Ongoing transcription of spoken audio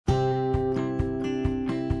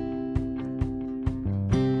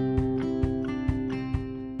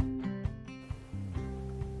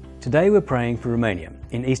Today we're praying for Romania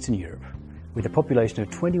in Eastern Europe, with a population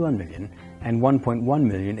of 21 million and 1.1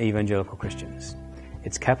 million evangelical Christians.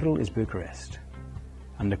 Its capital is Bucharest.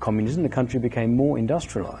 Under communism, the country became more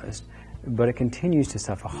industrialized, but it continues to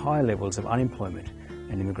suffer high levels of unemployment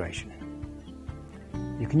and immigration.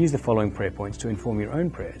 You can use the following prayer points to inform your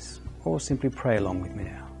own prayers, or simply pray along with me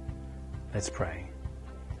now. Let's pray.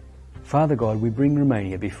 Father God, we bring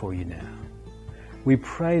Romania before you now. We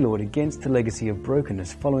pray, Lord, against the legacy of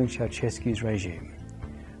brokenness following Ceausescu's regime.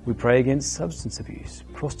 We pray against substance abuse,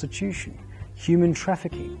 prostitution, human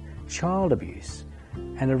trafficking, child abuse,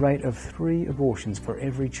 and a rate of 3 abortions for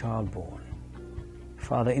every child born.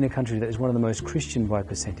 Father, in a country that is one of the most Christian by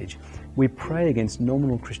percentage, we pray against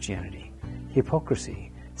nominal Christianity,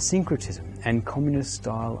 hypocrisy, syncretism, and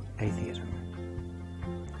communist-style atheism.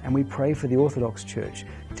 And we pray for the Orthodox Church,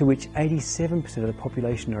 to which 87% of the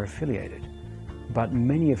population are affiliated, but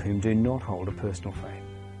many of whom do not hold a personal faith.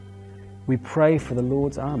 We pray for the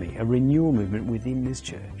Lord's army, a renewal movement within this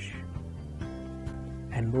church.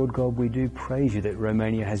 And Lord God, we do praise you that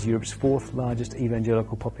Romania has Europe's 4th largest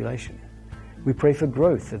evangelical population. We pray for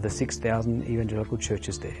growth of the 6,000 evangelical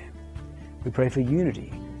churches there. We pray for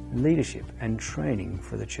unity, leadership and training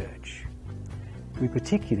for the church. We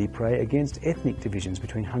particularly pray against ethnic divisions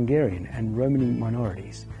between Hungarian and Roman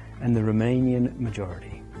minorities and the Romanian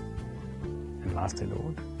majority. And lastly,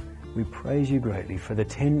 Lord, we praise you greatly for the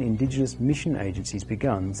 10 Indigenous mission agencies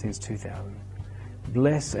begun since 2000.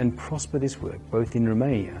 Bless and prosper this work, both in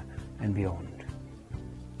Romania and beyond.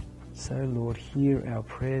 So, Lord, hear our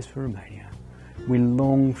prayers for Romania. We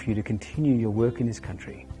long for you to continue your work in this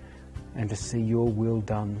country and to see your will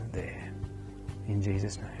done there. In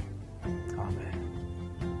Jesus' name, Amen.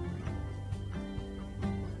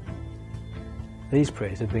 These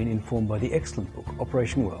prayers have been informed by the excellent book,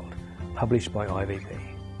 Operation World, published by IVP.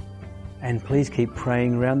 And please keep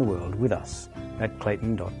praying around the world with us at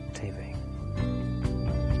Clayton TV.